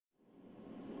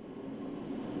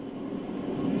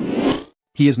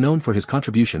He is known for his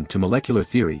contribution to molecular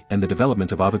theory and the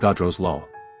development of Avogadro's law.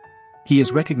 He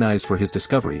is recognized for his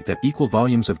discovery that equal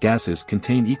volumes of gases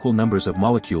contain equal numbers of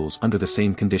molecules under the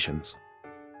same conditions.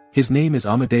 His name is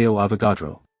Amedeo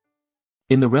Avogadro.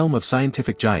 In the realm of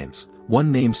scientific giants,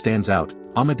 one name stands out,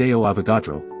 Amedeo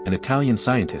Avogadro, an Italian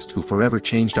scientist who forever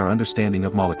changed our understanding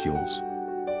of molecules.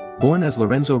 Born as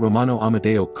Lorenzo Romano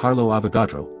Amedeo Carlo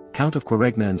Avogadro, Count of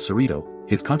Quaregna and Cerreto,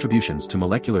 his contributions to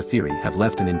molecular theory have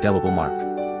left an indelible mark.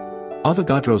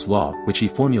 Avogadro's law, which he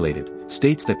formulated,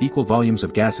 states that equal volumes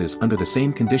of gases under the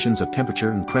same conditions of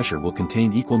temperature and pressure will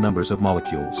contain equal numbers of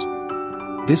molecules.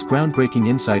 This groundbreaking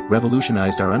insight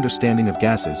revolutionized our understanding of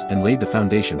gases and laid the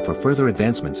foundation for further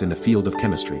advancements in the field of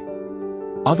chemistry.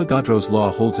 Avogadro's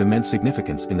law holds immense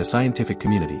significance in the scientific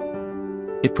community.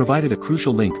 It provided a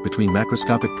crucial link between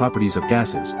macroscopic properties of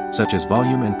gases, such as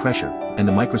volume and pressure, and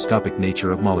the microscopic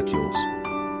nature of molecules.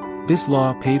 This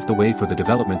law paved the way for the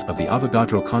development of the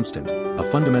Avogadro constant, a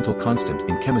fundamental constant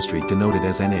in chemistry denoted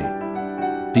as Na.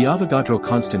 The Avogadro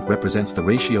constant represents the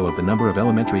ratio of the number of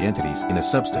elementary entities in a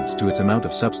substance to its amount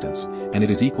of substance, and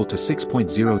it is equal to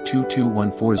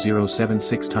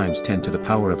 6.02214076 times 10 to the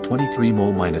power of 23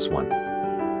 mol-1.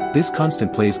 This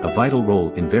constant plays a vital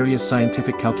role in various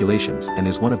scientific calculations and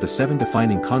is one of the 7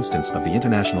 defining constants of the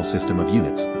International System of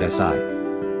Units, SI.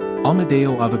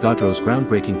 Amedeo Avogadro's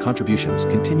groundbreaking contributions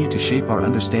continue to shape our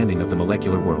understanding of the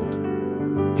molecular world.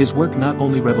 His work not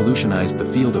only revolutionized the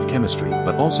field of chemistry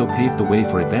but also paved the way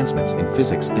for advancements in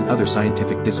physics and other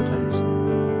scientific disciplines.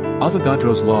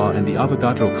 Avogadro's law and the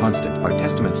Avogadro constant are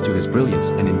testaments to his brilliance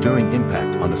and enduring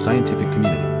impact on the scientific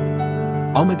community.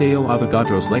 Amedeo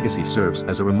Avogadro's legacy serves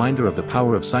as a reminder of the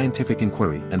power of scientific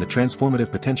inquiry and the transformative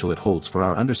potential it holds for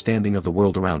our understanding of the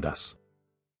world around us.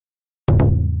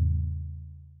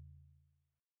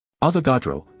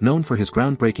 Avogadro, known for his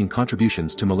groundbreaking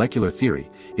contributions to molecular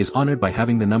theory, is honored by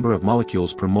having the number of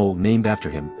molecules per mole named after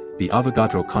him, the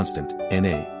Avogadro constant,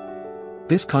 Na.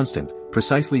 This constant,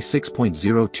 precisely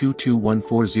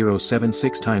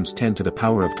 6.02214076 times 10 to the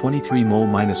power of 23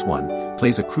 mol-1,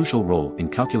 plays a crucial role in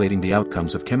calculating the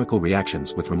outcomes of chemical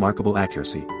reactions with remarkable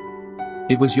accuracy.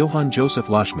 It was Johann Joseph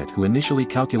Loschmidt who initially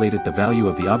calculated the value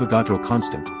of the Avogadro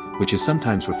constant, which is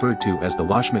sometimes referred to as the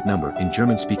Loschmidt number in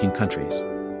German-speaking countries.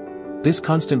 This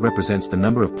constant represents the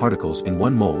number of particles in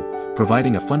 1 mole,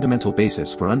 providing a fundamental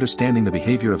basis for understanding the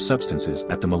behavior of substances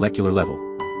at the molecular level.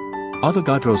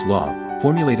 Avogadro's law,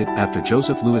 formulated after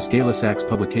Joseph Louis Gay-Lussac's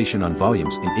publication on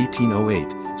volumes in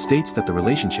 1808, states that the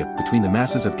relationship between the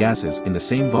masses of gases in the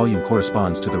same volume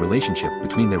corresponds to the relationship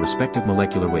between their respective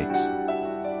molecular weights.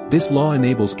 This law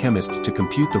enables chemists to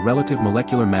compute the relative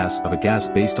molecular mass of a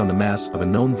gas based on the mass of a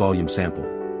known volume sample.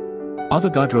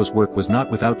 Avogadro's work was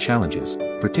not without challenges,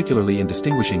 particularly in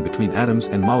distinguishing between atoms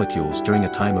and molecules during a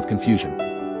time of confusion.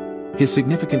 His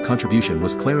significant contribution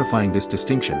was clarifying this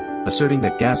distinction, asserting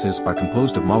that gases are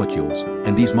composed of molecules,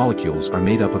 and these molecules are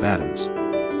made up of atoms.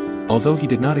 Although he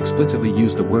did not explicitly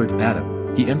use the word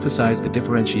atom, he emphasized the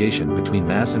differentiation between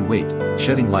mass and weight,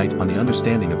 shedding light on the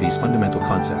understanding of these fundamental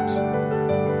concepts.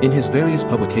 In his various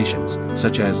publications,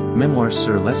 such as Memoires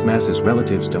sur les masses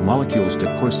relatives de molécules de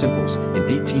corps simples, in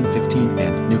 1815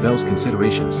 and Nouvelles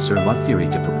considérations sur la théorie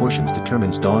de proportions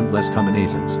déterminées dans les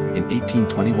combinaisons, in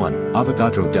 1821,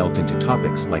 Avogadro delved into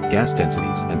topics like gas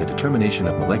densities and the determination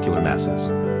of molecular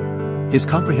masses. His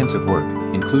comprehensive work,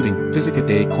 including Fisica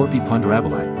dei corpi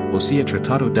ponderabili, ossia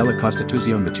Trattato della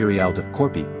Costituzione Materiale dei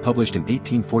Corpi, published in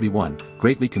 1841,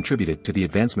 greatly contributed to the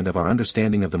advancement of our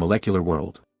understanding of the molecular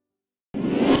world.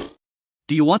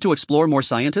 Do you want to explore more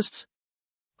scientists?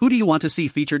 Who do you want to see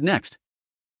featured next?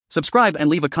 Subscribe and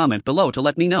leave a comment below to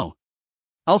let me know.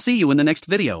 I'll see you in the next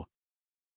video.